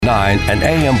9 and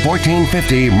AM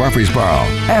 1450 Murfreesboro,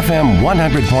 FM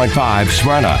 100.5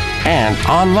 Smyrna, and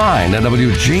online at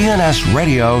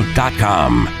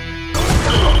WGNSradio.com.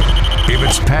 If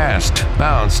it's passed,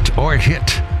 bounced, or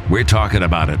hit, we're talking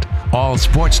about it. All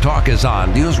Sports Talk is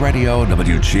on News Radio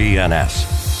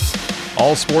WGNS.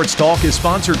 All Sports Talk is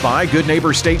sponsored by Good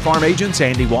Neighbor State Farm agents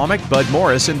Andy Womack, Bud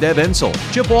Morris, and Deb Ensel.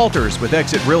 Chip Walters with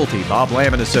Exit Realty, Bob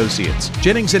Lamb and Associates.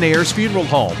 Jennings and Ayers Funeral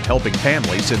Home, helping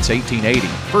families since 1880.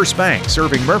 First Bank,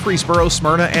 serving Murfreesboro,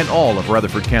 Smyrna, and all of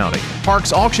Rutherford County.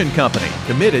 Parks Auction Company,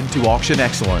 committed to auction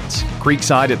excellence.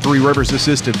 Creekside at Three Rivers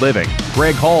Assisted Living.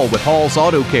 Greg Hall with Hall's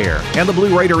Auto Care. And the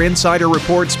Blue Raider Insider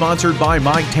Report, sponsored by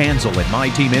Mike Tanzel and My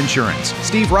Team Insurance.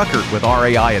 Steve Ruckert with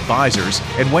RAI Advisors.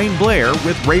 And Wayne Blair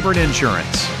with Rayburn Insurance.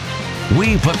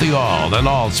 We put the all in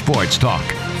all sports talk.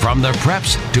 From the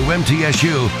Preps to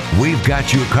MTSU, we've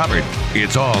got you covered.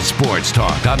 It's All Sports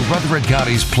Talk on Rutherford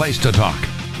County's Place to Talk.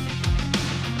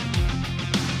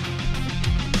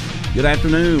 Good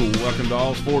afternoon. Welcome to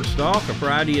All Sports Talk, a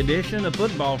Friday edition of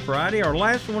Football Friday, our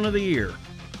last one of the year.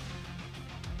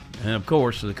 And, of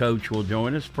course, the coach will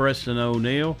join us, Preston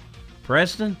O'Neill.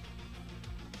 Preston,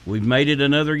 we've made it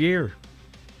another year.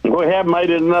 We have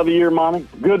made it another year, Monty.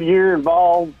 Good year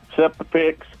involved, except the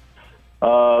picks.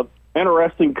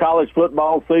 Interesting college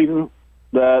football season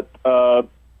that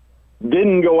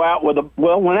didn't go out with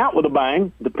went out with a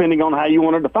bang, depending on how you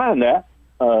want to define that.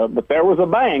 But there was a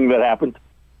bang that happened.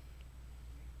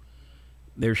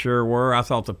 There sure were. I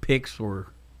thought the picks were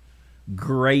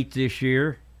great this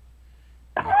year.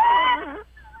 Had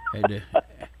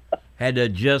to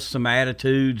adjust some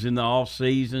attitudes in the off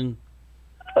season.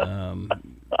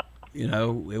 You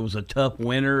know, it was a tough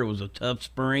winter. It was a tough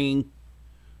spring,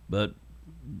 but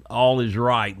all is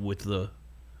right with the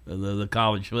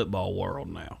college football world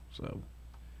now. So,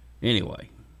 anyway,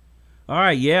 all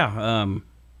right, yeah.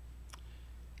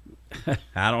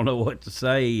 I don't know what to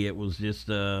say. It was just,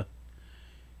 it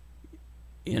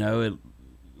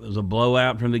was a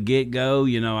blowout from the get-go.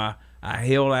 You know, I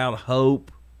held out hope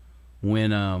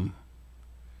when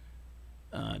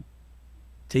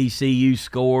TCU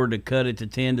scored to cut it to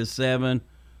 10-7,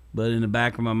 but in the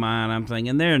back of my mind, I'm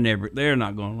thinking they're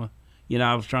not going to. You know,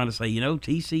 I was trying to say,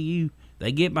 TCU,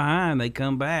 they get behind, they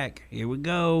come back. Here we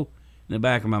go. In the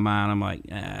back of my mind, I'm like,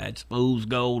 it's fool's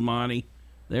gold, Monty.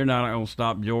 They're not going to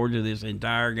stop Georgia this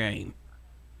entire game,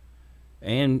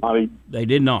 and they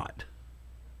did not.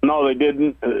 No, they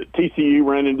didn't. TCU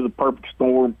ran into the perfect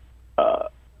storm.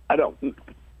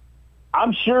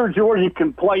 I'm sure Georgia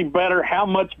can play better. How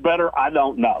much better, I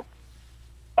don't know.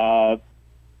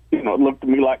 It looked to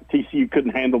me like TCU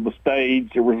couldn't handle the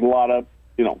stage. There was a lot of,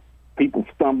 people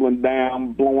stumbling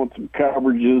down, blowing some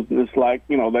coverages, and it's like,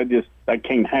 they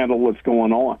can't handle what's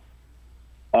going on.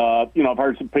 I've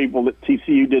heard some people that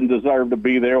TCU didn't deserve to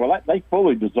be there. Well, they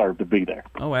fully deserve to be there.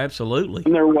 Oh, absolutely.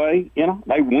 In their way,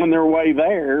 they won their way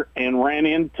there and ran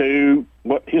into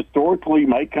what historically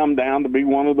may come down to be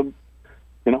one of the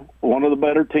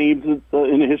better teams in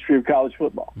the history of college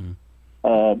football.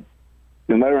 And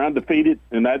they were undefeated,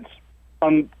 and that's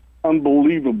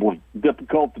unbelievably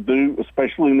difficult to do,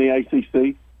 especially in the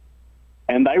ACC.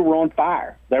 And they were on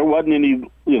fire. There wasn't any,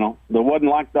 there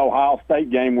wasn't like the Ohio State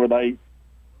game where they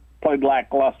played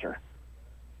lackluster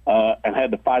and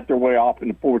had to fight their way off in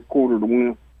the fourth quarter to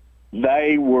win.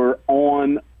 They were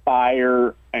on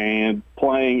fire and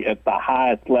playing at the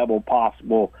highest level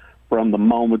possible from the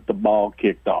moment the ball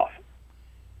kicked off.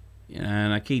 Yeah,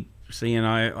 and I keep seeing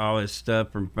all this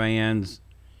stuff from fans.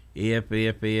 If,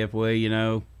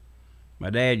 well, my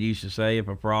dad used to say if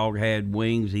a frog had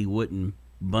wings, he wouldn't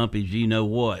bump his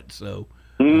you-know-what. So,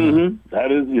 that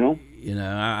is,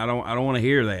 I don't want to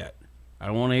hear that. I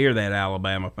don't want to hear that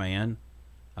Alabama fan.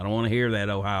 I don't want to hear that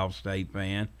Ohio State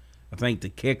fan. I think the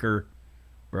kicker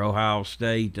for Ohio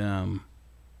State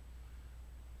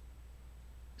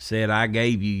said, I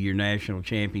gave you your national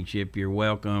championship, you're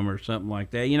welcome, or something like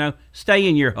that. Stay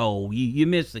in your hole. You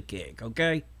missed the kick,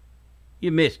 okay?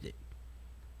 You missed it.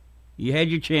 You had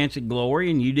your chance at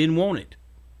glory, and you didn't want it.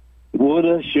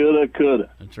 Woulda, shoulda, coulda.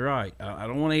 That's right. I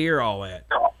don't want to hear all that.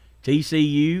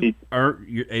 TCU,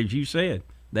 as you said,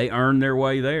 they earned their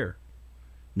way there.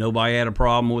 Nobody had a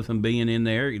problem with them being in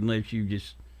there unless you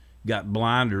just got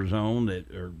blinders on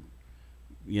that, or,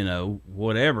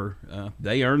 whatever.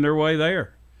 They earned their way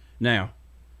there. Now,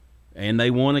 and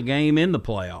they won a game in the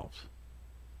playoffs.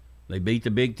 They beat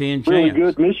the Big Ten champs. Really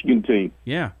good Michigan team.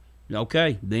 Yeah.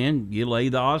 Okay, then you lay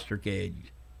the ostrich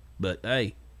edge. But,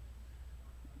 hey,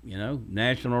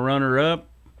 national runner-up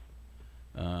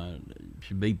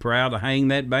should be proud to hang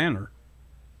that banner.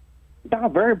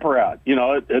 I'm very proud.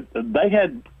 They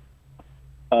had,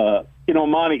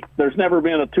 Monty, there's never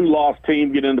been a 2-loss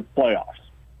team get into playoffs.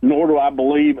 Nor do I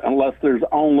believe, unless there's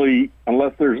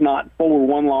not 4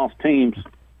 1-loss teams,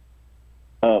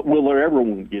 will there ever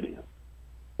one get in.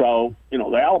 So, the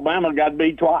Alabama got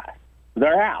beat twice.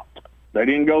 They're out. They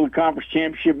didn't go to the conference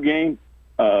championship game.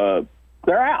 They're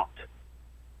out.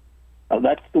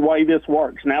 That's the way this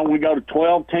works. Now we go to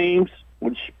 12 teams,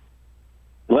 which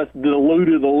let's dilute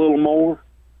it a little more.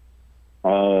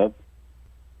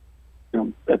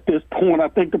 At this point, I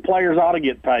think the players ought to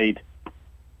get paid.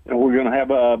 And we're going to have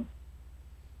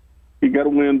you got to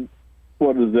win,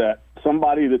 what is that?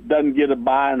 Somebody that doesn't get a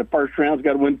bye in the first round's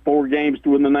got to win 4 games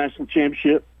to win the national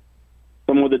championship.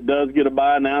 Someone that does get a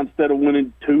bye now, instead of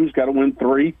winning 2's got to win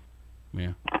 3.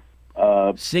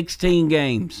 Yeah. 16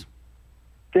 games.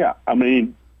 Yeah, I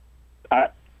mean,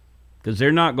 because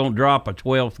they're not going to drop a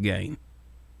 12th game.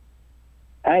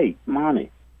 Hey,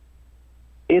 Monty,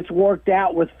 it's worked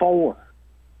out with 4.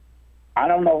 I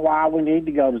don't know why we need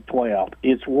to go to 12.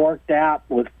 It's worked out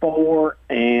with 4,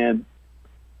 and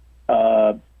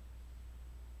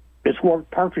it's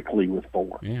worked perfectly with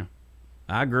 4. Yeah,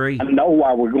 I agree. I know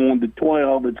why we're going to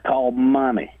 12. It's called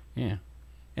money. Yeah.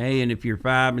 Hey, and if you're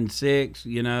 5 and 6,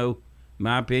 in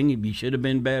my opinion, you should have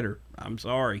been better. I'm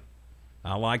sorry.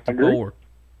 I like the 4.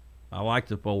 I like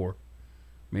the 4.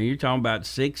 I mean, you're talking about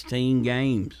 16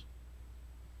 games.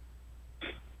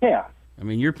 Yeah. I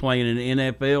mean, you're playing an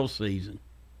NFL season.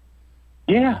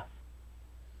 Yeah.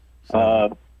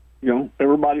 So,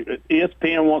 everybody,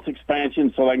 ESPN wants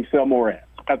expansion so they can sell more ads.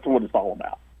 That's what it's all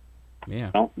about.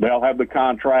 Yeah. They'll have the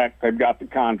contract. They've got the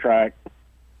contract.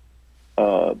 They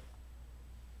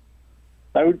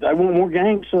want more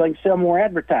games so they can sell more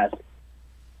advertising.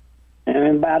 And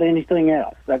then about anything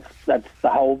else. That's the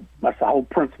whole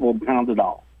principle behind it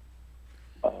all.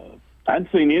 I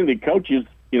hadn't seen any of the coaches,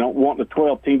 wanting a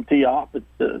 12-team tee off,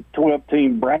 the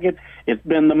 12-team bracket. It's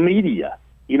been the media,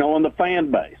 and the fan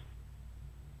base.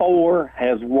 4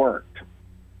 has worked.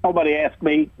 Nobody asked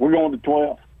me. We're going to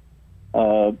 12.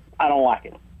 I don't like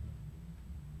it.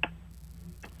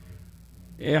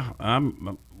 Yeah,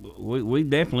 we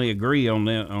definitely agree on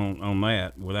that. On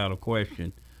that, without a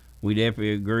question. We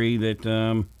definitely agree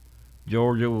that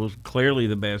Georgia was clearly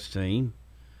the best team.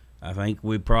 I think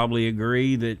we probably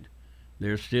agree that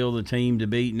they're still the team to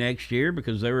beat next year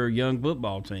because they were a young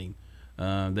football team.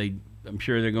 I'm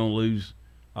sure they're going to lose,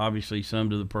 obviously, some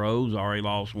to the pros. Already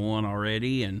lost 1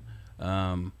 already, and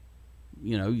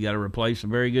you got to replace a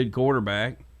very good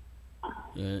quarterback.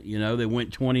 They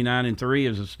went 29-3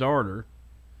 as a starter,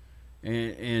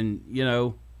 and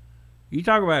you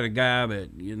talk about a guy that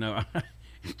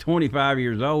he's 25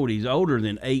 years old. He's older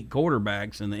than 8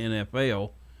 quarterbacks in the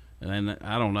NFL, and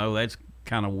I don't know. That's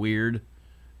kind of weird.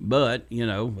 But,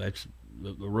 that's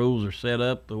the rules are set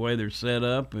up the way they're set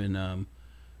up. And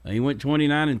he went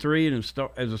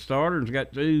 29-3 as a starter and has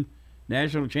got 2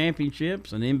 national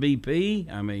championships, an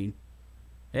MVP. I mean,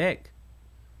 heck,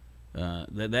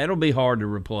 that'll be hard to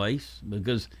replace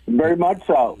because very much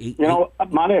so. I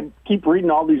might keep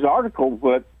reading all these articles,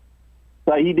 but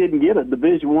say he didn't get a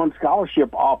Division I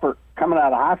scholarship offer coming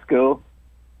out of high school.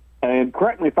 And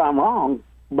correct me if I'm wrong,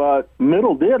 but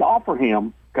Middle did offer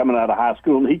him coming out of high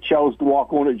school, and he chose to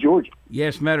walk on at Georgia.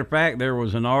 Yes, matter of fact, there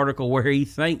was an article where he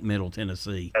thanked Middle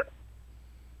Tennessee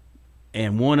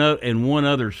and one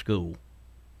other school.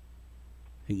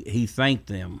 He thanked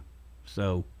them.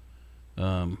 So,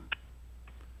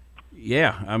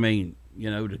 yeah, I mean,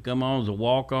 to come on as a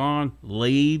walk-on,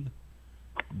 leave,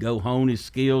 go hone his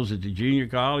skills at the junior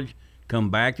college, come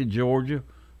back to Georgia,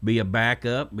 be a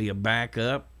backup,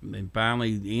 and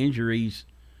finally the injuries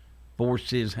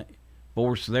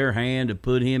force their hand to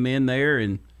put him in there,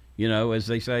 and as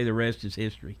they say, the rest is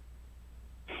history.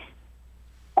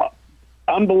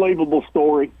 Unbelievable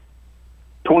story.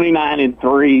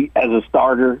 29-3 as a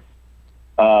starter.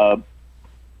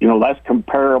 That's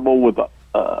comparable with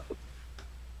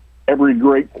every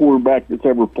great quarterback that's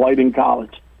ever played in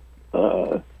college.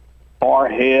 Far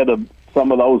ahead of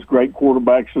some of those great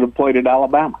quarterbacks that have played at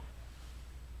Alabama.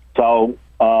 So,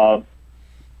 or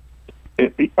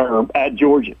at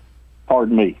Georgia.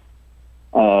 Pardon me.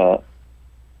 So,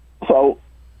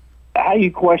 how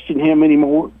you question him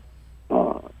anymore?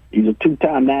 He's a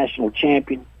 2-time national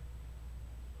champion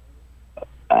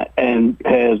and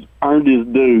has earned his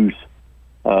dues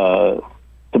to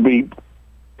be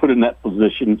put in that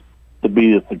position to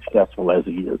be as successful as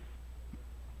he is.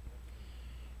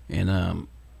 And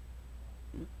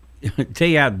tell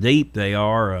you how deep they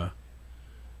are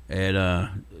at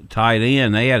tight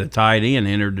end. They had a tight end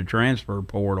entered the transfer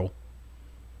portal.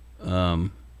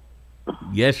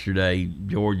 Yesterday,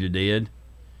 Georgia did,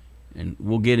 and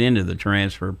we'll get into the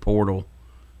transfer portal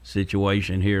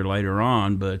situation here later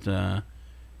on, but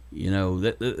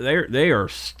they are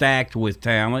stacked with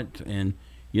talent, and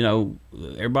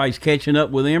everybody's catching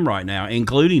up with them right now,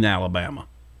 including Alabama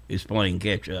is playing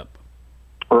catch up.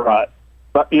 Right.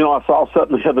 But, I saw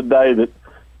something the other day that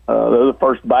they're the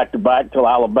first back-to-back till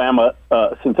Alabama,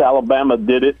 since Alabama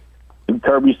did it, and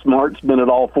Kirby Smart's been at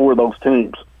all four of those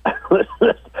teams.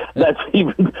 That's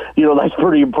even, that's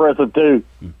pretty impressive too.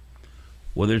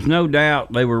 Well, there's no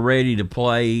doubt they were ready to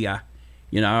play.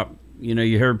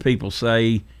 You heard people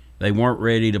say they weren't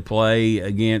ready to play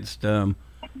against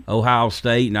Ohio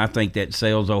State, and I think that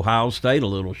sells Ohio State a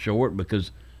little short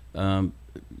because,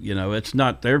 it's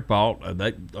not their fault.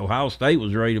 Ohio State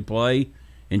was ready to play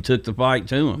and took the fight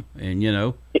to them,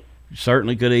 and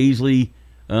certainly could have easily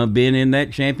been in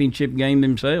that championship game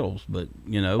themselves, but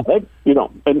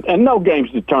and no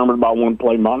game's determined by one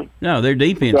play money. No, their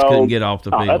defense couldn't get off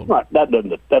the field.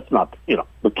 That's not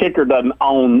the kicker doesn't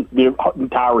own the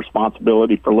entire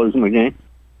responsibility for losing the game.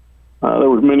 There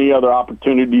was many other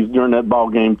opportunities during that ball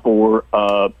game for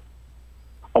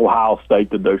Ohio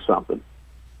State to do something.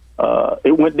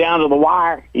 It went down to the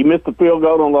wire. He missed the field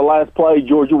goal on the last play.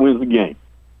 Georgia wins the game.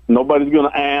 Nobody's going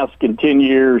to ask in 10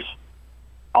 years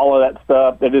all of that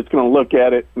stuff. They're just going to look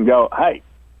at it and go, hey,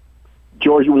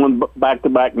 Georgia won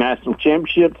back-to-back national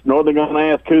championships, nor they're going to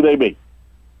ask who they beat.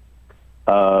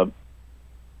 And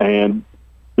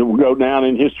it will go down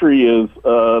in history as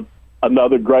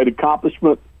another great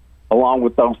accomplishment, along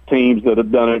with those teams that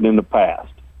have done it in the past.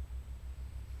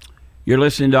 You're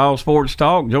listening to All Sports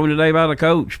Talk, joined today by the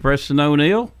coach, Preston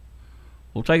O'Neill.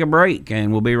 We'll take a break,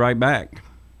 and we'll be right back.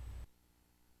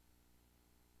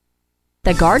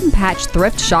 The Garden Patch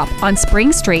Thrift Shop on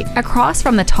Spring Street, across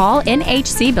from the tall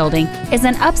NHC building, is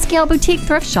an upscale boutique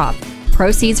thrift shop.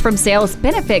 Proceeds from sales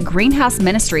benefit Greenhouse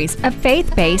Ministries, a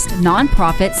faith-based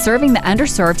nonprofit serving the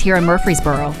underserved here in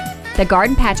Murfreesboro. The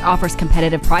Garden Patch offers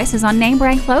competitive prices on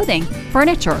name-brand clothing,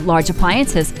 furniture, large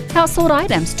appliances, household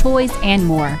items, toys, and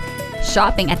more.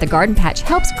 Shopping at the Garden Patch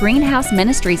helps Greenhouse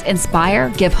Ministries inspire,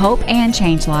 give hope, and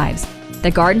change lives. The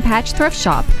Garden Patch Thrift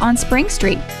Shop on Spring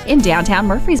Street in downtown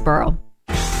Murfreesboro.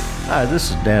 Hi,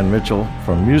 this is Dan Mitchell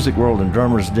from Music World and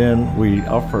Drummers Den. We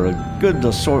offer a good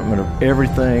assortment of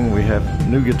everything. We have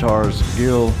new guitars,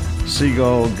 Gill,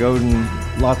 Seagull, Godin,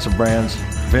 lots of brands,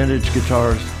 vintage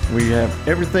guitars. We have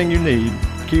everything you need,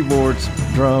 keyboards,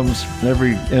 drums,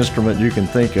 every instrument you can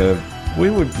think of. We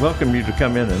would welcome you to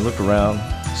come in and look around,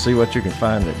 see what you can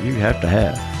find that you have to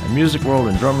have. And Music World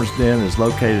and Drummers Den is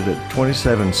located at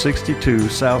 2762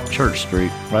 South Church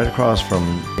Street, right across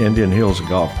from Indian Hills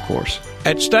Golf Course.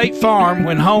 At State Farm,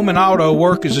 when home and auto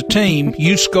work as a team,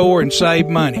 you score and save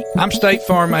money. I'm State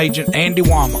Farm agent Andy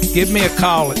Womack. Give me a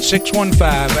call at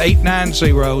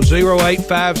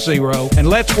 615-890-0850 and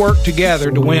let's work together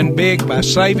to win big by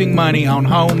saving money on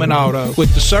home and auto.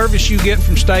 With the service you get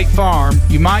from State Farm,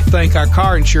 you might think our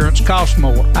car insurance costs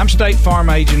more. I'm State Farm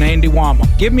agent Andy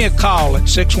Womack. Give me a call at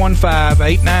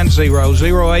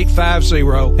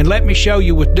 615-890-0850 and let me show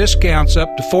you with discounts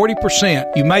up to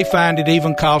 40%. You may find it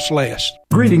even costs less.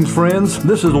 Greetings, friends.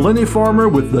 This is Lenny Farmer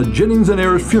with the Jennings &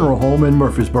 Ayers Funeral Home in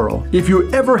Murfreesboro. If you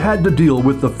ever had to deal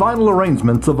with the final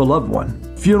arrangements of a loved one,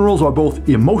 funerals are both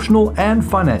emotional and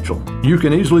financial. You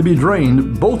can easily be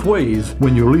drained both ways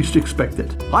when you least expect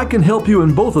it. I can help you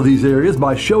in both of these areas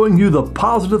by showing you the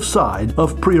positive side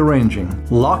of pre-arranging.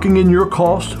 Locking in your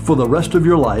cost for the rest of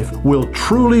your life will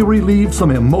truly relieve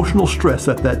some emotional stress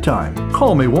at that time.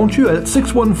 Call me, won't you, at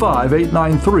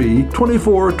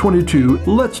 615-893-2422.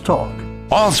 Let's talk.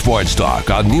 All Sports Talk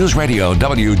on News Radio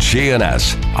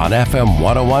WGNS on FM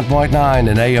 101.9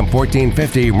 and AM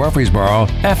 1450 Murfreesboro,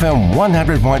 FM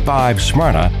 100.5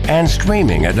 Smyrna, and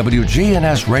streaming at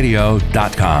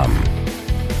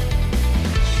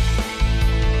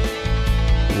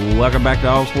WGNSradio.com. Welcome back to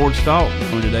All Sports Talk.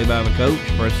 Joined today by the coach,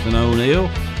 Preston O'Neill.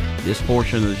 This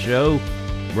portion of the show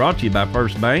brought to you by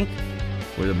First Bank,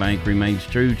 where the bank remains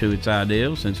true to its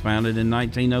ideals since founded in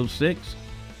 1906.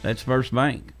 That's First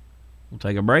Bank. We'll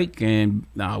take a break, and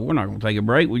no, we're not going to take a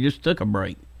break. We just took a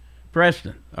break.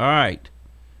 Preston, all right.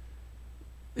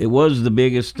 It was the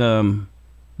biggest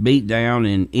beatdown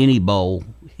in any bowl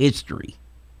history.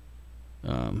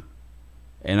 And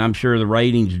I'm sure the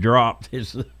ratings dropped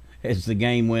as the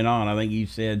game went on. I think you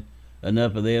said,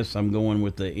 enough of this, I'm going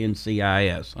with the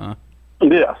NCIS, huh?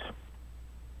 Yes.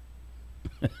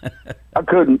 I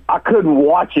couldn't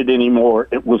watch it anymore.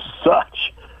 It was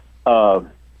such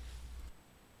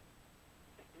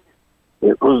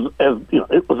it was a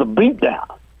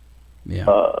beatdown.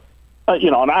 Yeah.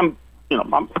 And I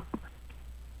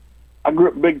grew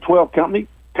up in Big 12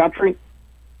 country,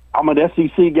 I'm an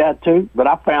SEC guy too, but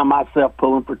I found myself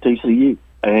pulling for TCU.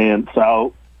 And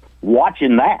so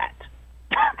watching that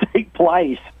take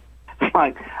place,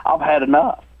 like, I've had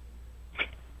enough.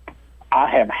 I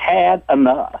have had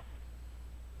enough.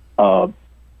 So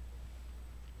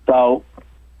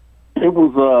it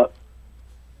was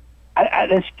I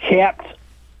just kept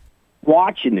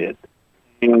watching it.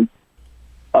 And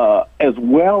as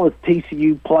well as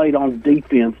TCU played on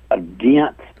defense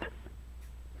against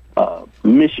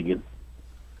Michigan,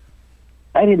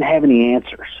 they didn't have any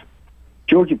answers.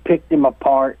 Georgia picked them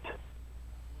apart,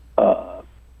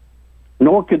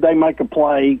 nor could they make a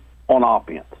play on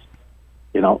offense.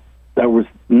 You know, there was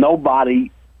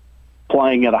nobody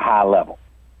playing at a high level.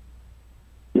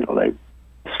 You know,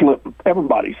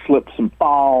 everybody slipped some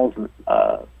falls.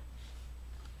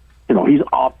 You know, he's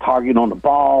off target on the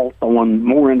ball, throwing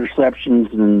more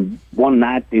interceptions than one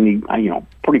night than he,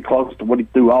 pretty close to what he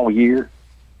threw all year.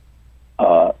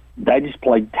 They just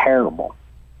played terrible.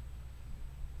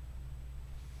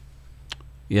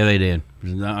 Yeah, they did.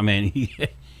 I mean,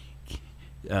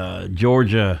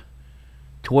 Georgia,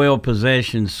 12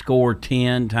 possessions, scored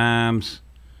 10 times,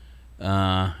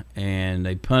 and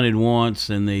they punted once,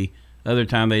 and the other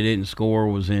time they didn't score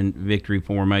was in victory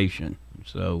formation.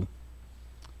 So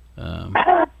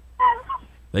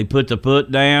they put the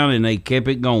foot down, and they kept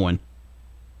it going.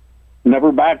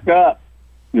 Never backed up.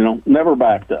 Never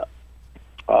backed up.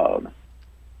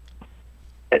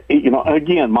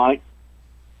 Again, Mike,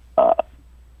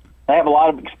 they have a lot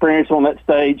of experience on that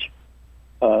stage.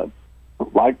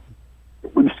 Like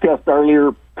we discussed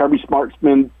earlier, Kirby Smart's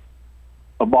been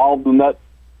involved in that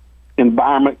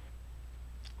environment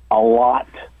a lot.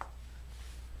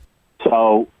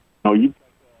 So, you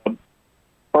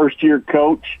first-year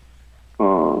coach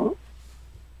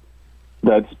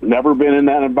that's never been in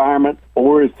that environment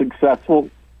or is successful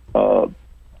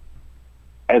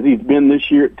as he's been this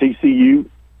year at TCU,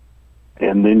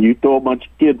 and then you throw a bunch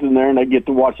of kids in there and they get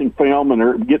to watching film and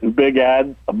they're getting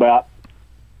big-eyed about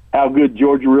how good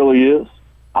Georgia really is.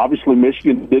 Obviously,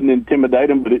 Michigan didn't intimidate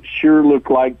them, but it sure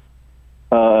looked like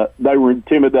they were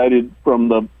intimidated from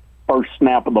the first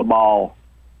snap of the ball.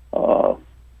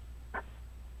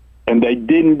 And they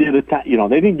didn't get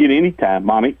they didn't get any time,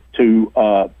 Monty,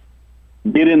 to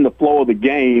get in the flow of the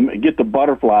game and get the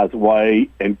butterflies away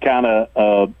and kind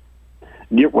of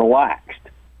get relaxed.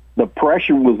 The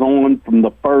pressure was on from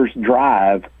the first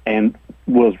drive and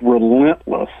was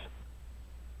relentless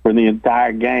for the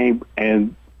entire game,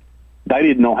 and they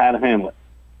didn't know how to handle it.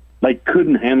 They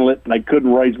couldn't handle it, and they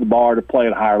couldn't raise the bar to play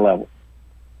at a higher level.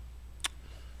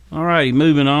 All righty,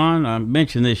 moving on. I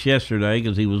mentioned this yesterday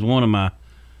because he was one of my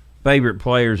favorite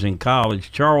players in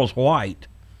college. Charles White,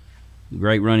 the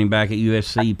great running back at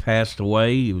USC, passed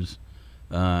away. He was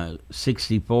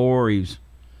 64. He was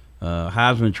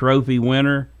Heisman Trophy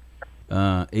winner.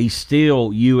 He's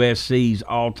still USC's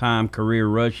all-time career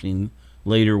rushing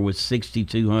leader with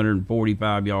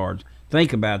 6,245 yards.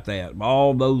 Think about that.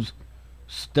 All those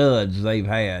studs they've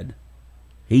had,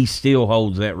 he still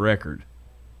holds that record.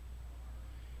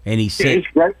 And he's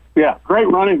great. Yeah, great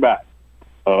running back.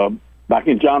 Back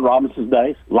in John Robinson's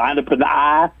days, lined up in the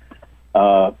eye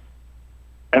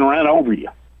and ran over you.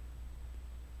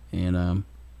 And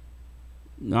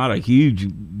not a huge,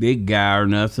 big guy or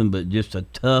nothing, but just a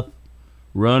tough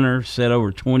runner, set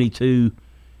over 22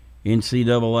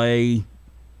 NCAA,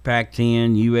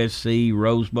 Pac-10, USC,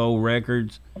 Rose Bowl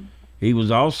records. He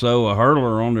was also a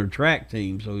hurdler on their track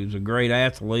team, so he was a great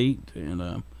athlete.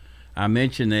 And I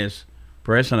mentioned this,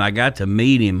 Preston, I got to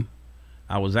meet him.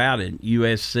 I was out at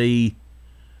USC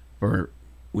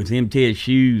with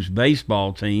MTSU's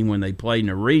baseball team when they played in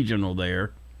a regional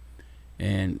there,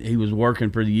 and he was working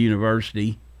for the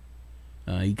university.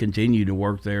 He continued to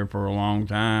work there for a long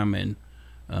time, and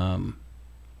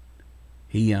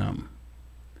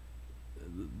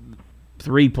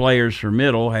three players from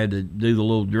Middle had to do the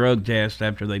little drug test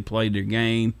after they played their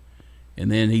game,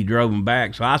 and then he drove them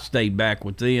back. So I stayed back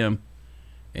with them,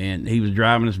 and he was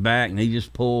driving us back, and he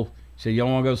just pulled. He said, "Y'all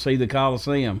want to go see the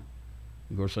Coliseum?"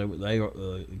 Of course,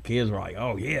 the kids were like,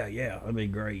 "Oh, yeah, that'd be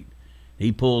great."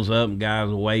 He pulls up, and guys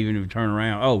are waving and turn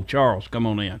around. "Oh, Charles, come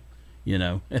on in."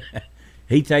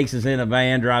 He takes us in a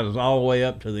van, drives us all the way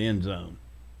up to the end zone.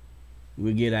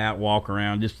 We get out, walk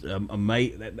around. Just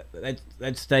amazing.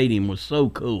 That stadium was so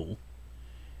cool.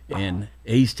 And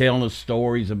he's telling us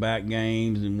stories about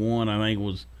games. And one, I think,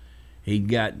 was he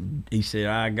said,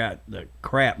 "I got the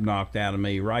crap knocked out of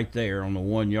me right there on the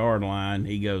 1 yard line."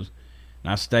 He goes,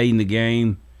 and I stayed in the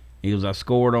game. He goes, "I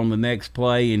scored on the next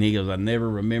play." And he goes, "I never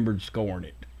remembered scoring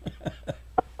it."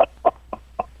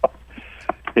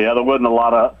 Yeah, there wasn't a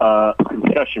lot of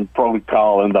concussion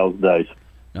protocol in those days.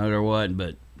 No, there wasn't,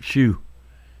 but shoo.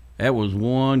 That was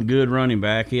one good running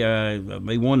back. He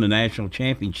won the national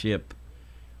championship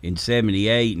in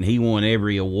 '78, and he won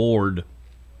every award.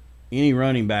 Any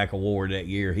running back award that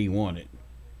year, he won it.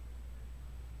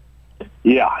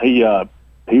 Yeah, he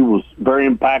was very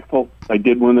impactful. They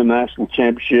did win the national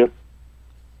championship.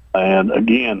 And,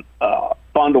 again,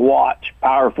 fun to watch,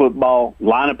 power football,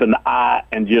 line up in the eye,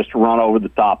 and just run over the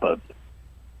top of it.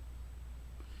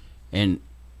 And,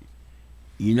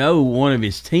 you know, one of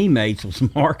his teammates was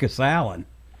Marcus Allen,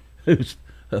 who's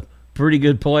a pretty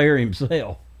good player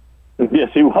himself. Yes,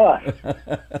 he was.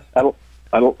 had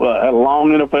a long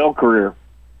NFL career.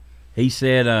 He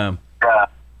said,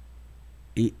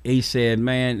 he said,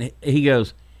 man, he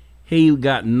goes, he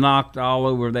got knocked all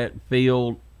over that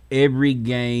field every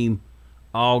game,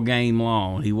 all game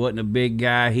long. He wasn't a big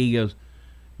guy. He goes,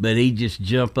 but he just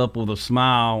jumped up with a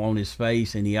smile on his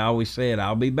face, and he always said,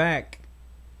 I'll be back.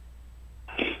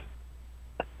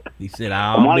 He said,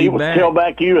 I'll be back. He was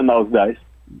tailback you in those days.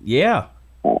 Yeah.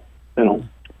 You know,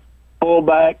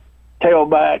 fullback,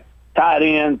 tailback, tight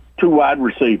end, 2 wide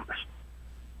receivers.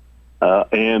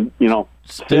 And, you know,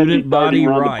 student body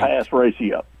right. Pass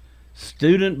ratio.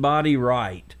 Student body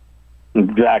right.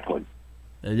 Exactly.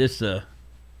 Just I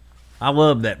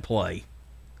love that play.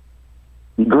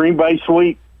 Green Bay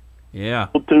sweep. Yeah.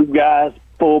 2 guys,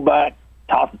 fullback,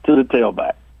 toss it to the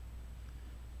tailback.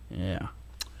 Yeah.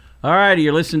 All righty,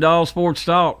 you're listening to All Sports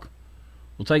Talk.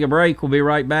 We'll take a break. We'll be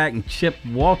right back, and Chip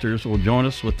Walters will join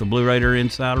us with the Blue Raider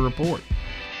Insider Report.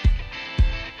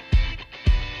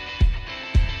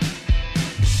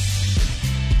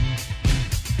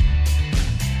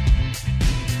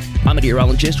 I'm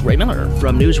meteorologist Ray Miller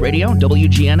from News Radio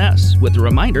WGNS with a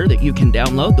reminder that you can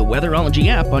download the Weatherology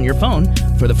app on your phone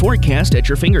for the forecast at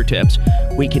your fingertips.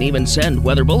 We can even send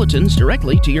weather bulletins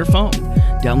directly to your phone.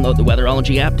 Download the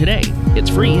Weatherology app today. It's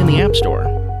free in the App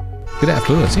Store. Good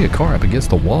afternoon. I see a car up against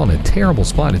the wall in a terrible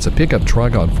spot. It's a pickup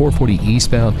truck on 440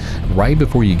 eastbound right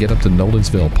before you get up to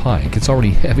Nolensville Pike. It's already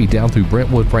heavy down through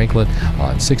Brentwood, Franklin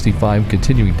on 65,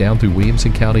 continuing down through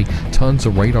Williamson County. Tons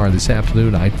of radar this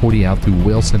afternoon. I-40 out through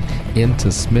Wilson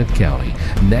into Smith County.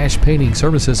 Nash Painting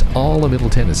Services, all of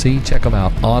Middle Tennessee. Check them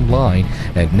out online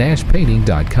at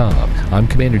nashpainting.com. I'm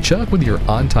Commander Chuck with your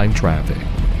on-time traffic.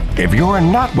 If you're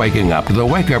not waking up to the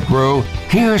wake-up crew,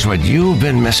 here's what you've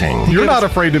been missing. You're not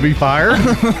afraid to be fired.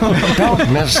 Don't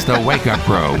miss the wake-up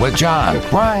crew with John,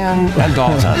 Brian, and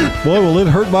Dalton. Boy, will it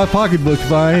hurt my pocketbook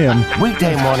if I am.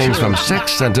 Weekday mornings from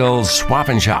 6 until Swap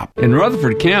and Shop. In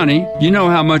Rutherford County, you know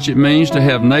how much it means to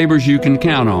have neighbors you can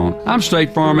count on. I'm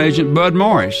State Farm Agent Bud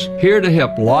Morris, here to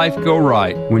help life go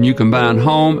right when you combine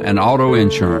home and auto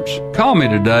insurance. Call me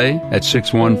today at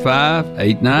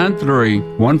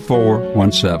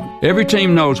 615-893-1417. Every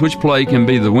team knows which play can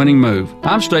be the winning move.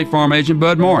 I'm State Farm Agent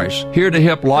Bud Morris, here to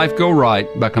help life go right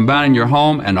by combining your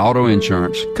home and auto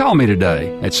insurance. Call me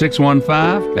today at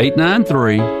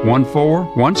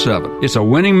 615-893-1417. It's a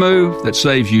winning move that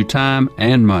saves you time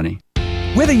and money.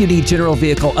 Whether you need general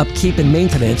vehicle upkeep and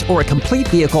maintenance or a complete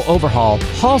vehicle overhaul,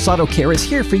 Hall's Auto Care is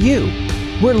here for you.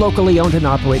 We're locally owned and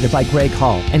operated by Greg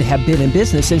Hall and have been in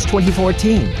business since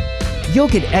 2014. You'll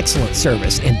get excellent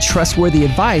service and trustworthy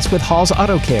advice with Hall's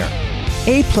Auto Care.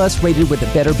 A+ rated with the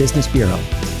Better Business Bureau.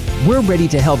 We're ready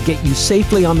to help get you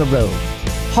safely on the road.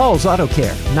 Hall's Auto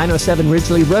Care, 907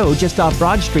 Ridgely Road, just off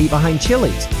Broad Street behind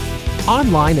Chili's.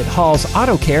 Online at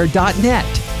hallsautocare.net.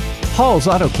 Hall's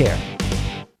Auto Care.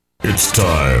 It's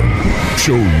time.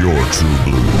 Show your true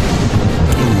blue.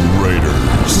 Blue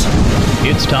Raiders.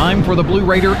 It's time for the Blue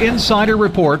Raider Insider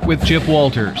Report with Chip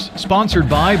Walters, sponsored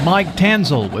by Mike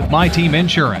Tanzel with My Team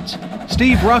Insurance,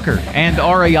 Steve Rucker and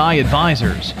RAI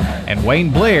Advisors, and Wayne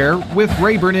Blair with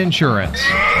Rayburn Insurance.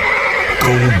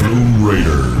 Go Blue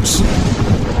Raiders.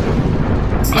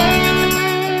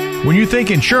 When you think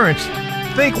insurance,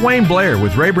 think Wayne Blair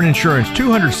with Rayburn Insurance,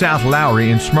 200 South Lowry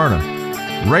in Smyrna.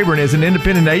 Rayburn is an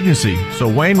independent agency, so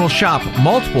Wayne will shop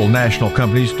multiple national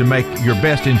companies to make your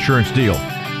best insurance deal.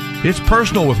 It's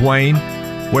personal with Wayne,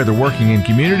 whether working in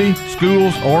community,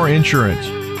 schools, or insurance.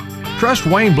 Trust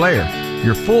Wayne Blair,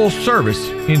 your full-service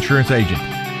insurance agent.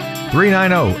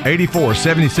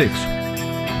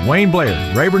 390-8476. Wayne Blair,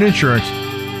 Rayburn Insurance,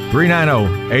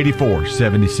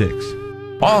 390-8476.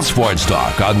 All Sports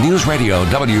Talk on News Radio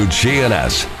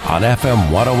WGNS on FM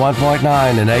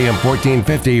 101.9 and AM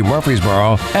 1450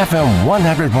 Murfreesboro, FM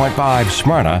 100.5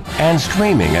 Smyrna, and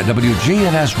streaming at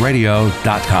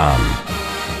WGNSradio.com.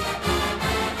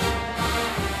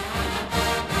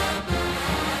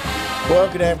 Well,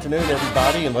 good afternoon,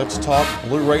 everybody, and let's talk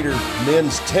Blue Raider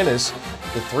men's tennis.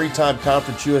 The three-time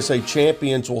Conference USA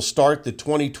champions will start the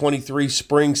 2023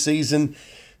 spring season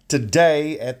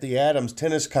today at the Adams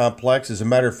Tennis Complex. As a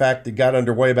matter of fact, it got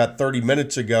underway about 30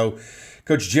 minutes ago.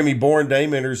 Coach Jimmy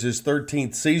Borndame enters his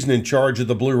 13th season in charge of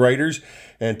the Blue Raiders,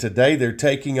 and today they're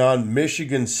taking on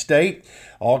Michigan State.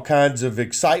 All kinds of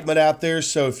excitement out there,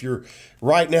 so if you're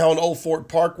right now on Old Fort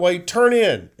Parkway, turn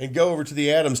in and go over to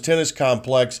the Adams Tennis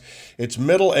Complex. It's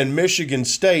Middle and Michigan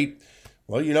State.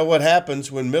 Well, you know what happens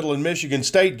when Middle and Michigan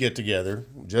State get together.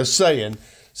 Just saying.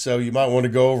 So you might want to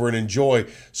go over and enjoy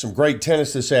some great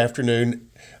tennis this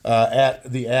afternoon at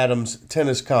the Adams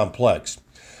Tennis Complex.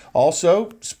 Also,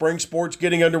 spring sports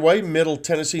getting underway. Middle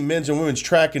Tennessee men's and women's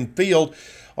track and field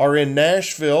are in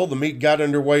Nashville. The meet got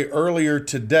underway earlier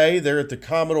today. They're at the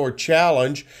Commodore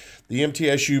Challenge. The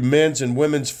MTSU men's and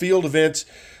women's field events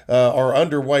are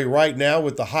underway right now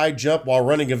with the high jump, while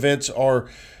running events are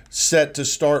set to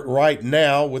start right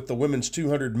now with the women's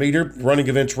 200 meter. Running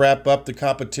events wrap up the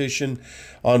competition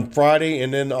on Friday,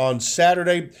 and then on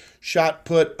Saturday, shot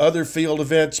put, other field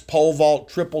events, pole vault,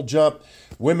 triple jump,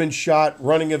 women's shot,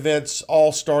 running events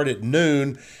all start at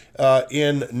noon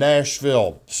in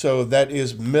Nashville. So that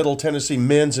is Middle Tennessee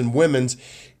men's and women's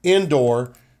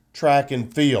indoor track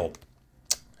and field.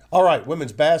 All right,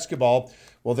 women's basketball.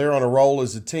 Well, they're on a roll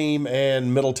as a team,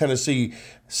 and Middle Tennessee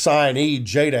signee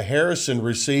Jada Harrison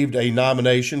received a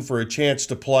nomination for a chance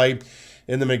to play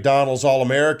in the McDonald's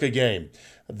All-America game.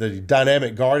 The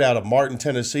dynamic guard out of Martin,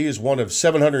 Tennessee is one of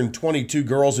 722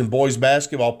 girls and boys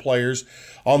basketball players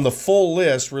on the full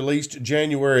list released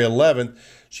January 11th.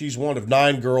 She's one of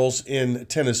 9 girls in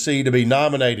Tennessee to be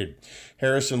nominated.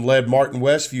 Harrison led Martin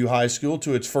Westview High School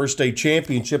to its first state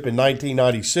championship in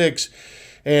 1996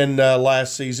 and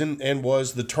last season, and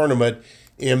was the tournament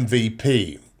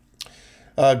MVP.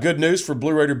 Good news for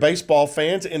Blue Raider baseball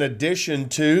fans. In addition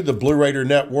to the Blue Raider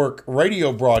Network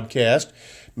radio broadcast,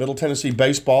 Middle Tennessee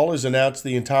Baseball has announced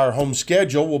the entire home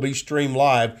schedule will be streamed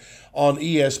live on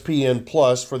ESPN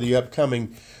Plus for the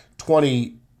upcoming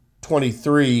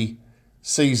 2023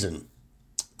 season.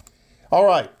 All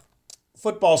right.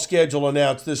 Football schedule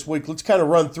announced this week. Let's kind of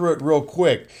run through it real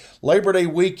quick. Labor Day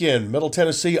weekend, Middle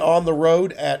Tennessee on the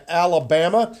road at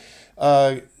Alabama.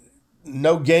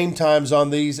 No game times on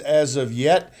these as of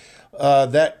yet.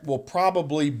 That will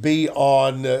probably be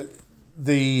on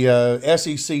the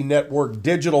SEC Network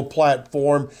digital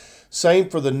platform. Same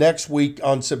for the next week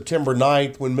on September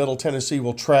 9th when Middle Tennessee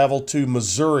will travel to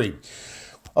Missouri.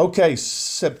 Okay,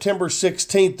 September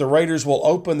 16th, the Raiders will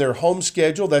open their home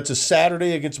schedule. That's a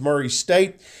Saturday against Murray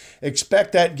State.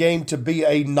 Expect that game to be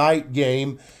a night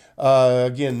game.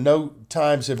 Again, no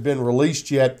times have been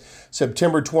released yet.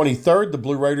 September 23rd, the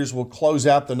Blue Raiders will close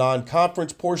out the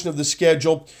non-conference portion of the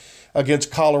schedule against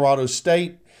Colorado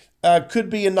State. Could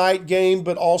be a night game,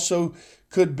 but also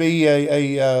could be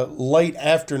a late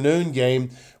afternoon game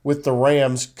with the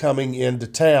Rams coming into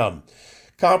town.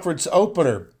 Conference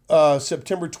opener.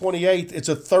 September 28th. It's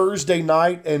a Thursday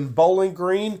night in Bowling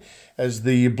Green as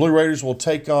the Blue Raiders will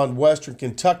take on Western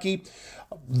Kentucky.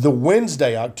 The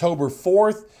Wednesday, October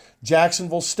 4th,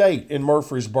 Jacksonville State in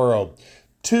Murfreesboro.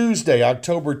 Tuesday,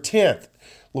 October 10th,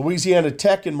 Louisiana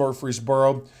Tech in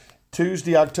Murfreesboro.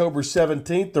 Tuesday, October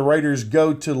 17th, the Raiders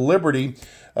go to Liberty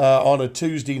on a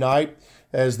Tuesday night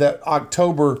as that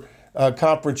October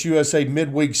Conference USA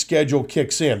midweek schedule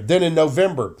kicks in. Then in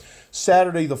November,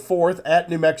 Saturday the 4th at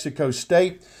New Mexico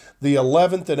State, the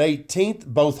 11th and 18th,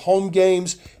 both home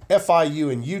games,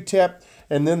 FIU and UTEP,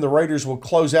 and then the Raiders will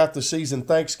close out the season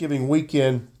Thanksgiving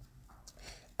weekend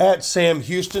at Sam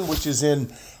Houston, which is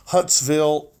in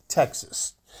Huntsville,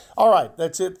 Texas. All right,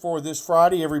 that's it for this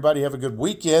Friday. Everybody have a good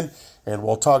weekend, and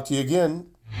we'll talk to you again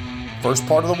first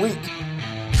part of the week.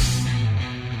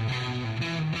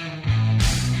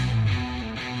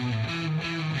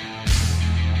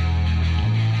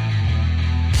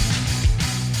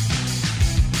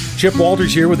 Chip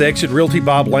Walters here with Exit Realty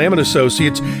Bob Lamb &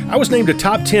 Associates. I was named a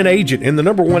top 10 agent in the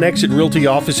 #1 Exit Realty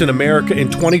office in America in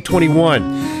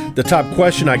 2021. The top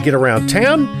question I get around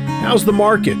town, how's the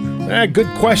market? Good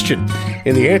question.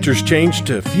 And the answer's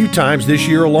changed a few times this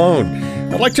year alone.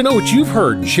 I'd like to know what you've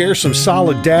heard and share some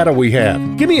solid data we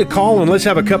have. Give me a call and let's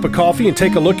have a cup of coffee and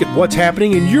take a look at what's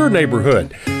happening in your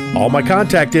neighborhood. All my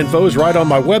contact info is right on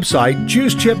my website,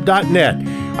 choosechip.net.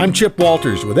 I'm Chip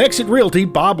Walters with Exit Realty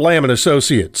Bob Lamb &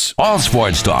 Associates. All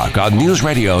Sports Talk on News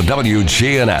Radio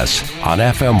WGNS on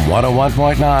FM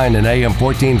 101.9 and AM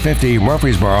 1450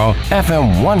 Murfreesboro,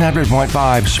 FM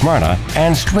 100.5 Smyrna,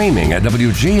 and streaming at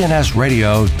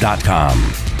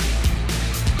WGNSradio.com.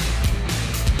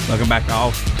 Welcome back to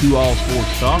All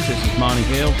Sports Talk. This is Monty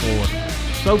Hill for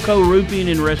SoCo Roofing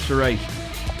and Restoration.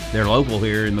 They're local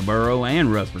here in the borough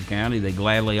and Rutherford County. They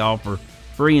gladly offer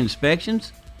free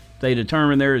inspections. If they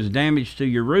determine there is damage to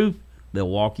your roof, they'll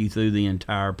walk you through the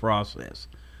entire process.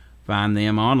 Find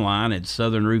them online at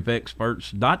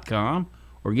southernroofexperts.com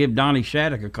or give Donnie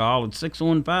Shattuck a call at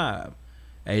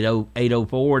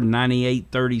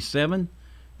 615-804-9837.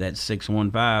 That's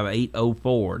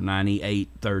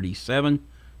 615-804-9837.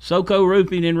 SoCo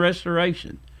Roofing and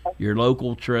Restoration, your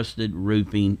local trusted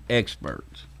roofing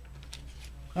experts.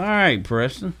 All right,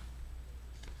 Preston.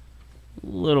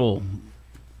 Little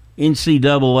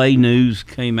NCAA news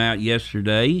came out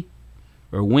yesterday,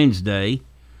 or Wednesday.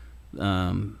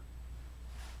 Their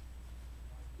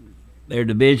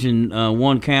Division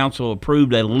I Council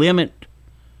approved a limit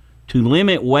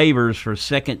waivers for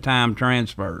second-time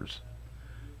transfers.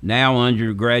 Now,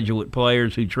 undergraduate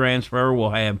players who transfer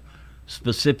will have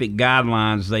specific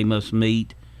guidelines they must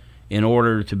meet in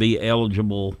order to be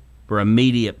eligible for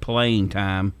immediate playing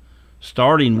time,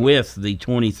 starting with the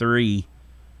 23-24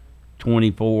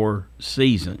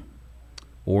 season,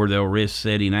 or they'll risk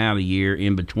setting out a year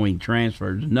in between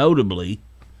transfers. Notably,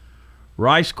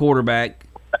 Rice quarterback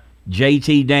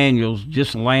J.T. Daniels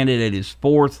just landed at his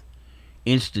fourth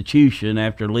institution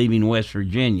after leaving West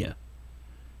Virginia.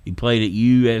 He played at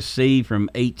USC from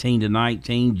 18 to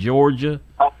 19, Georgia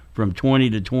from 20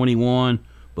 to 21,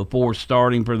 before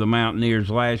starting for the Mountaineers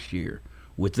last year.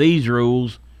 With these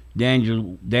rules,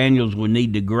 Daniels would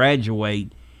need to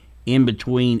graduate in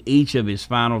between each of his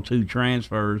final two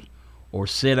transfers or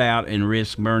sit out and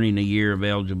risk burning a year of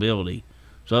eligibility.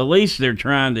 So at least they're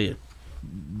trying to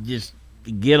just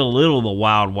get a little of the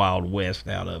wild, wild west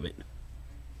out of it.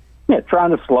 Yeah,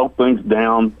 trying to slow things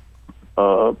down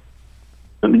and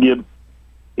to give,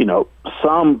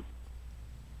 some.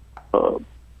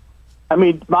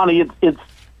 Bonnie,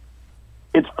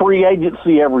 it's free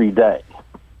agency every day,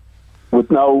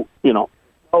 with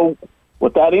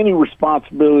without any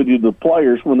responsibility to the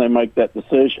players when they make that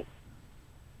decision,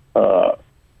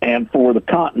 and for the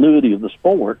continuity of the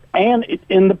sport and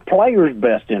in the players'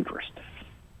 best interest.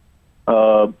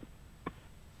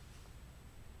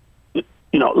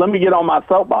 Let me get on my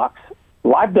soapbox.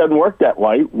 Life doesn't work that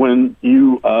way when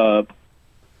you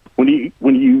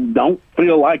don't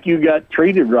feel like you got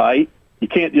treated right. You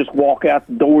can't just walk out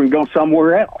the door and go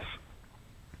somewhere else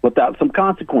without some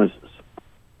consequences.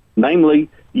 Namely,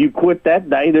 you quit that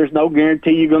day, there's no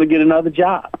guarantee you're going to get another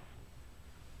job.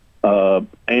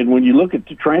 And when you look at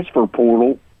the transfer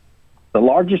portal, the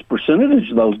largest percentage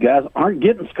of those guys aren't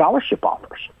getting scholarship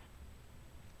offers.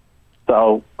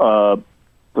 So to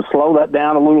slow that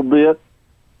down a little bit,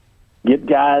 get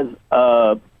guys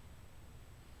a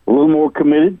little more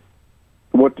committed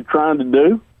to what they're trying to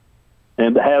do,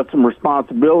 and to have some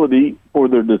responsibility for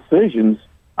their decisions,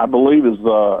 I believe is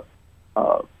a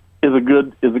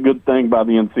good thing by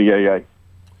the NCAA.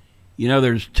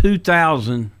 There's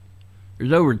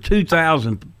over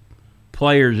 2,000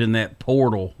 players in that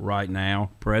portal right now,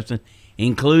 Preston,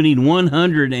 including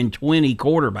 120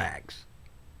 quarterbacks.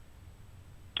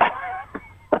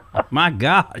 My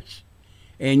gosh.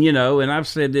 And, and I've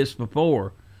said this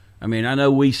before. I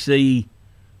know we see,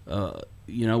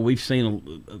 we've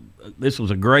seen, this was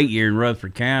a great year in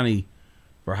Rutherford County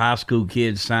for high school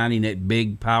kids signing at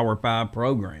big Power 5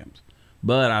 programs.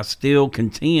 But I still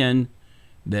contend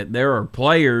that there are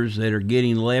players that are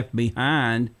getting left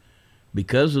behind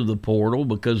because of the portal,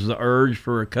 because the urge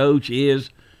for a coach is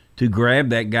to grab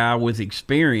that guy with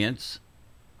experience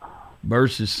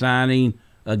versus signing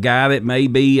a guy that may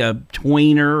be a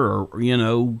tweener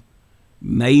or,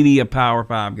 maybe a Power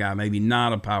 5 guy, maybe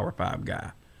not a Power 5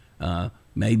 guy.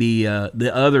 Maybe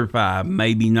the other 5,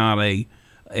 maybe not a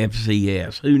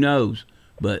FCS. Who knows?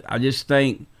 But I just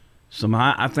think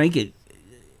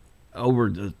over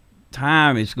the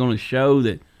time it's going to show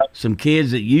that some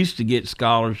kids that used to get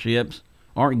scholarships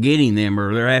aren't getting them,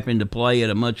 or they're having to play at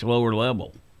a much lower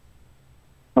level.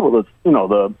 Well,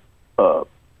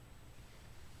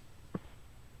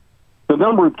 the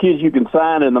number of kids you can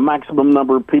sign and the maximum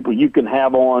number of people you can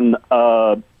have on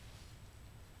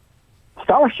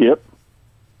scholarship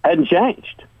hadn't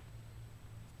changed.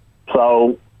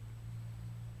 So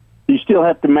you still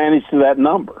have to manage to that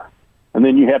number. And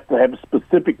then you have to have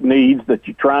specific needs that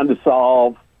you're trying to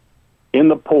solve in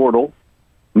the portal.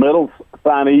 Middle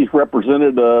signees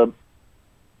represented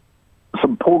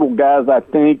some portal guys, I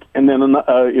think, and then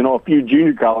a few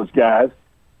junior college guys,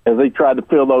 as they tried to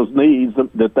fill those needs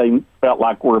that they felt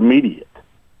like were immediate.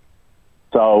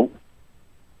 So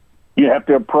you have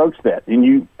to approach that, and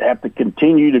you have to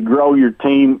continue to grow your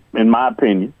team, in my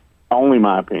opinion, only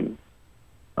my opinion,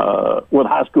 with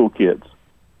high school kids.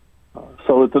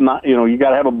 So it's you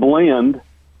got to have a blend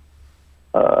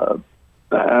And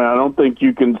I don't think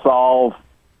you can solve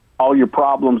all your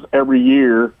problems every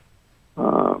year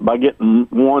by getting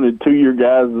 1 and 2 year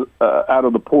guys out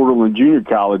of the portal in junior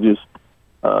colleges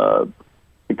to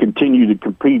continue to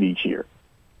compete each year.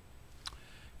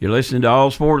 You're listening to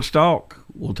All Sports Talk.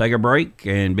 We'll take a break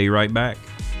and be right back.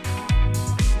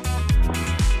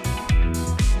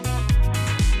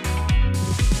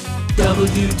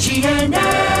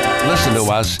 WGNS. Listen to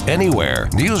us anywhere.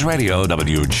 News Radio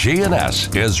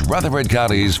WGNS is Rutherford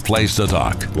County's place to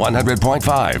talk. 100.5,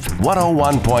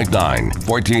 101.9,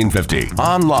 1450.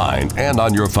 Online and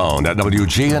on your phone at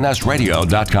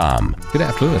WGNSradio.com. Good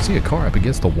afternoon. I see a car up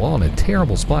against the wall in a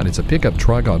terrible spot. It's a pickup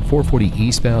truck on 440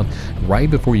 eastbound right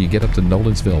before you get up to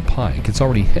Nolensville Pike. It's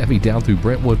already heavy down through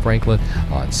Brentwood, Franklin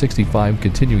on 65,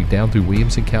 continuing down through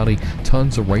Williamson County.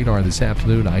 Tons of radar this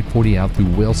afternoon. I-40 out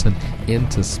through Wilson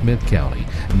into Smith County.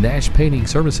 Nash Painting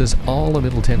Services, all in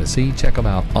Middle Tennessee. Check them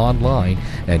out online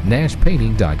at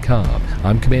nashpainting.com.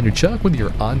 I'm Commander Chuck with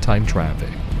your on-time traffic.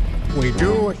 We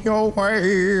do it your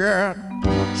way at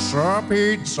Sir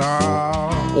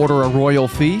Pizza. Order a royal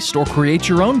feast or create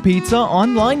your own pizza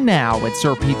online now at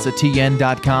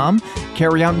sirpizzatn.com.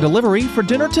 Carry out and delivery for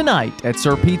dinner tonight at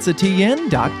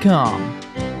sirpizzatn.com.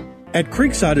 At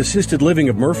Creekside Assisted Living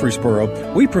of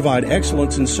Murfreesboro, we provide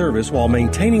excellence in service while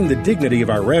maintaining the dignity of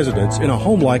our residents in a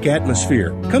home-like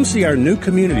atmosphere. Come see our new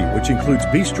community, which includes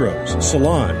bistros,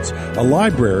 salons, a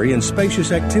library, and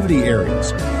spacious activity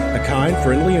areas. A kind,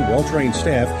 friendly, and well-trained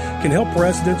staff can help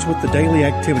residents with the daily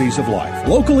activities of life.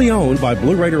 Locally owned by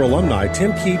Blue Raider alumni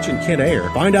Tim Keach and Ken Ayer.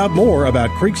 Find out more about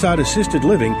Creekside Assisted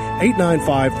Living,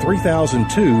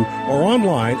 895-3002, or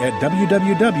online at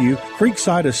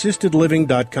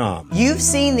www.creeksideassistedliving.com. You've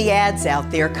seen the ads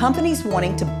out there, companies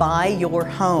wanting to buy your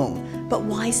home. But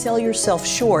why sell yourself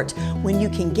short when you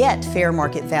can get fair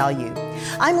market value?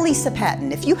 I'm Lisa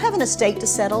Patton. If you have an estate to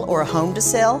settle or a home to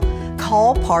sell,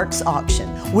 call Parks Auction.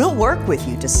 We'll work with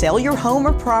you to sell your home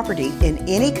or property in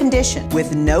any condition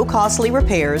with no costly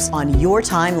repairs on your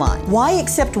timeline. Why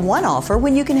accept one offer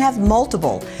when you can have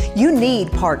multiple? You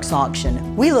need Parks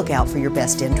Auction. We look out for your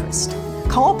best interest.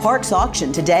 Call Parks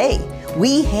Auction today.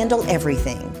 We handle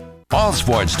everything. All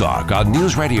Sports Talk on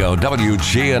News Radio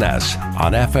WGNS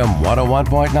on FM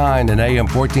 101.9 and AM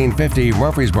 1450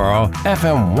 Murfreesboro,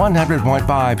 FM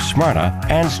 100.5 Smyrna,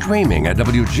 and streaming at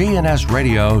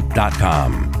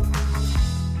WGNSradio.com.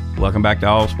 Welcome back to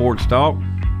All Sports Talk.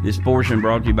 This portion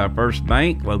brought to you by First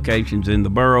Bank, locations in the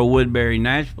borough, Woodbury,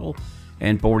 Nashville,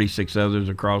 and 46 others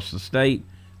across the state.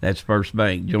 That's First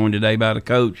Bank. Joined today by the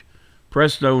coach,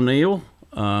 Preston O'Neill.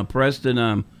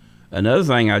 Preston, another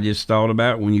thing I just thought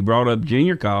about when you brought up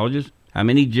junior colleges, how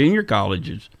many junior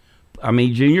college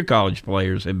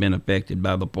players have been affected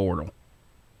by the portal?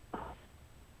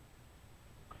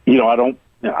 You know, I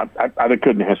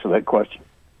couldn't answer that question.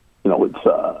 You know, it's,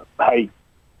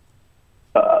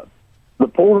 the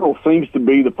portal seems to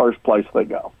be the first place they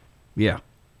go. Yeah.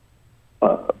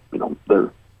 You know, there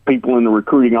are people in the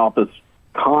recruiting office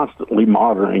constantly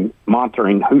monitoring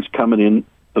who's coming in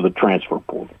to the transfer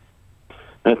portal.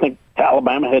 And I think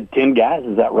Alabama had 10 guys,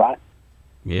 is that right?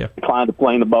 Yeah. Declined to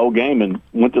play in the bowl game and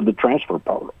went to the transfer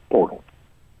portal.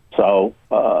 So,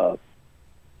 you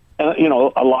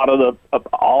know, a lot of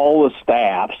all the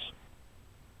staffs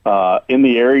in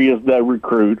the areas they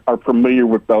recruit are familiar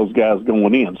with those guys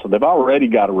going in. So they've already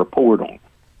got a report on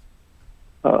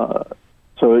them.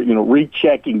 So, you know,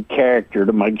 rechecking character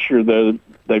to make sure that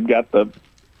they've got they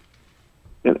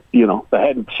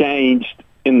hadn't changed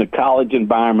in the college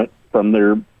environment from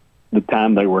the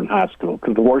time they were in high school.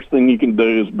 Because the worst thing you can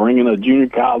do is bring in a junior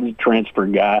college transfer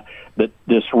guy that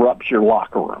disrupts your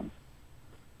locker room.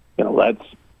 You know, that's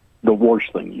the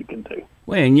worst thing you can do.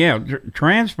 Well, and yeah,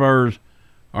 transfers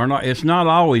are not. It's not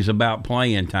always about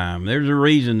playing time. There's a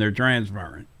reason they're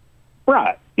transferring.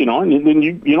 Right. You know, and then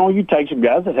you take some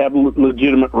guys that have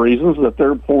legitimate reasons that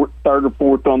they're third or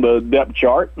fourth on the depth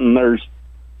chart, and there's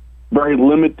very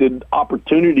limited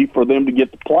opportunity for them to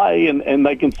get to play, and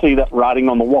they can see that writing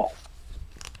on the wall.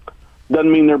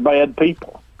 Doesn't mean they're bad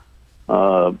people.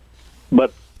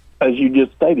 But as you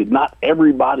just stated, not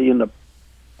everybody in the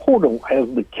portal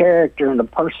has the character and the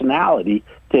personality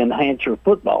to enhance your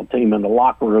football team in the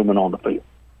locker room and on the field.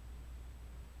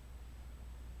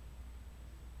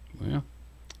 Well,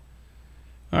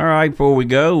 all right, before we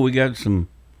go, we got some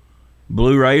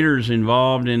Blue Raiders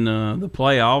involved in the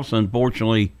playoffs.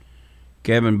 Unfortunately,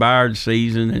 Kevin Byard's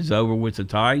season is over with the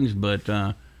Titans,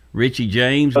 but Richie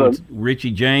James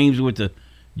with the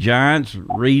Giants,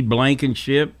 Reed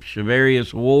Blankenship,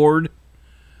 Shavarius Ward,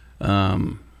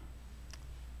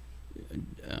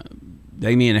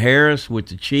 Damian Harris with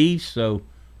the Chiefs. So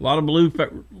little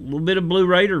bit of Blue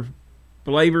Raider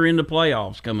flavor in the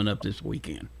playoffs coming up this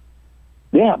weekend.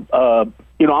 Yeah, I'm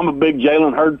a big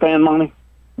Jalen Hurd fan, Monty.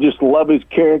 Just love his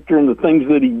character and the things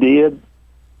that he did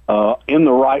in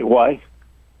the right way.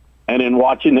 And in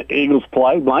watching the Eagles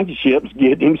play, Blankenship's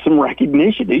getting him some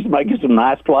recognition. He's making some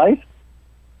nice plays.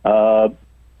 And,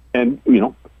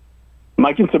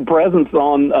 making some presence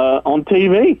on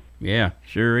TV. Yeah,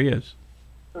 sure is.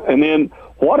 And then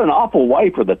what an awful way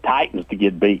for the Titans to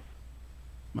get beat.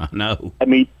 I know. I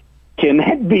mean, can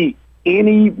that be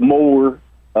any more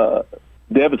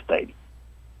devastating?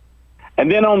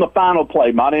 And then on the final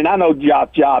play, Monty, and I know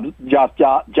Josh Dobbs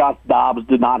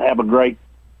does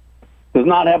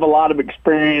not have a lot of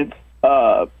experience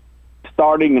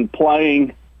starting and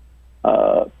playing,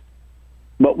 but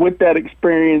with that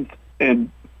experience and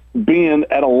being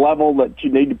at a level that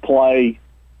you need to play,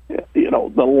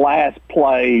 the last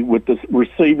play with the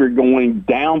receiver going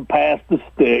down past the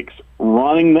sticks,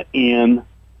 running the end,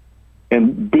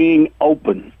 and being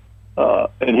open,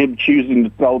 and him choosing to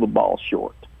throw the ball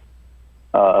short.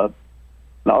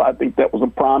 I think that was a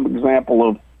prime example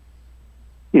of,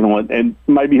 and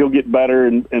maybe he'll get better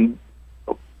and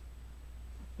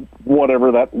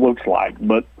whatever that looks like.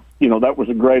 But, that was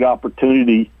a great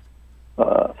opportunity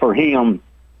for him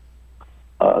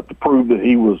to prove that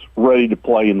he was ready to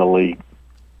play in the league.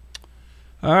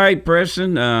 All right,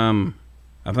 Preston.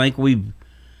 I think we've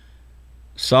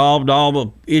solved all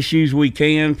the issues we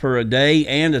can for a day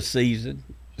and a season.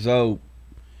 So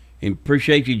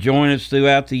appreciate you joining us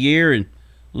throughout the year and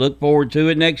look forward to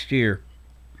it next year.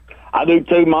 I do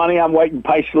too, Monty. I'm waiting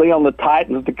patiently on the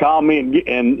Titans to call me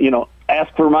and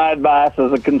ask for my advice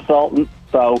as a consultant.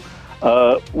 So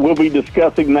we'll be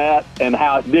discussing that and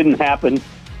how it didn't happen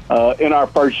in our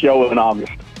first show in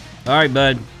August. All right,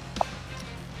 bud.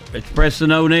 It's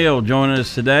Preston O'Neill joining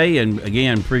us today, and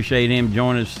again, appreciate him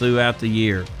joining us throughout the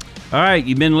year. All right,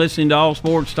 you've been listening to All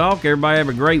Sports Talk. Everybody have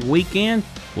a great weekend.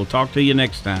 We'll talk to you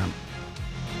next time.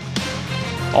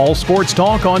 All Sports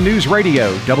Talk on News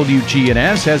Radio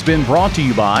WGNS has been brought to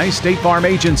you by State Farm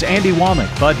agents Andy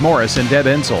Womack, Bud Morris, and Deb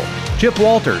Ensel. Chip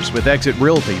Walters with Exit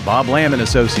Realty, Bob Lamb and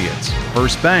Associates.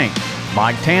 First Bank,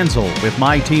 Mike Tanzel with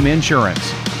My Team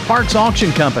Insurance. Parks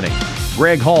Auction Company,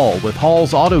 Greg Hall with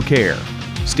Hall's Auto Care.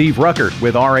 Steve Ruckert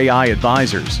with RAI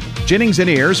Advisors. Jennings &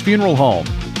 Ayers Funeral Home.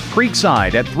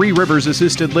 Creekside at Three Rivers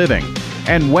Assisted Living.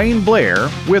 And Wayne Blair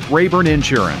with Rayburn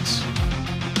Insurance.